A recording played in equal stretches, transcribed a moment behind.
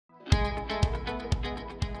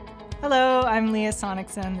Hello, I'm Leah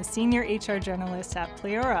Sonicson, the Senior HR Journalist at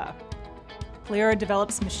Pleora. Pleora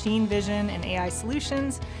develops machine vision and AI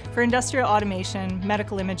solutions for industrial automation,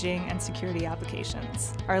 medical imaging, and security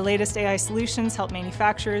applications. Our latest AI solutions help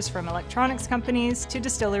manufacturers from electronics companies to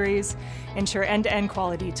distilleries ensure end-to-end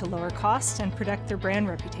quality to lower cost and protect their brand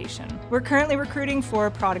reputation. We're currently recruiting for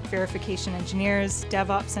product verification engineers,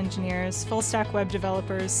 DevOps engineers, full-stack web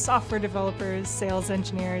developers, software developers, sales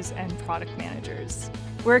engineers, and product managers.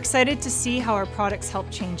 We're excited to see how our products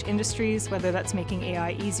help change industries, whether that's making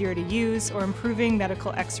AI easier to use or improving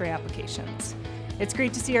medical X-ray applications. It's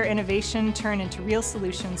great to see our innovation turn into real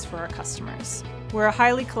solutions for our customers. We're a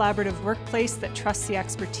highly collaborative workplace that trusts the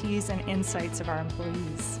expertise and insights of our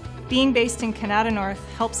employees. Being based in TechNATA North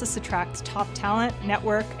helps us attract top talent,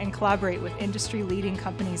 network, and collaborate with industry-leading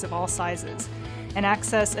companies of all sizes, and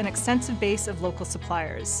access an extensive base of local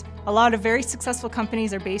suppliers. A lot of very successful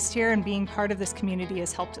companies are based here, and being part of this community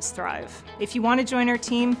has helped us thrive. If you want to join our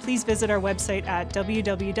team, please visit our website at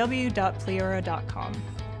www.pleora.com.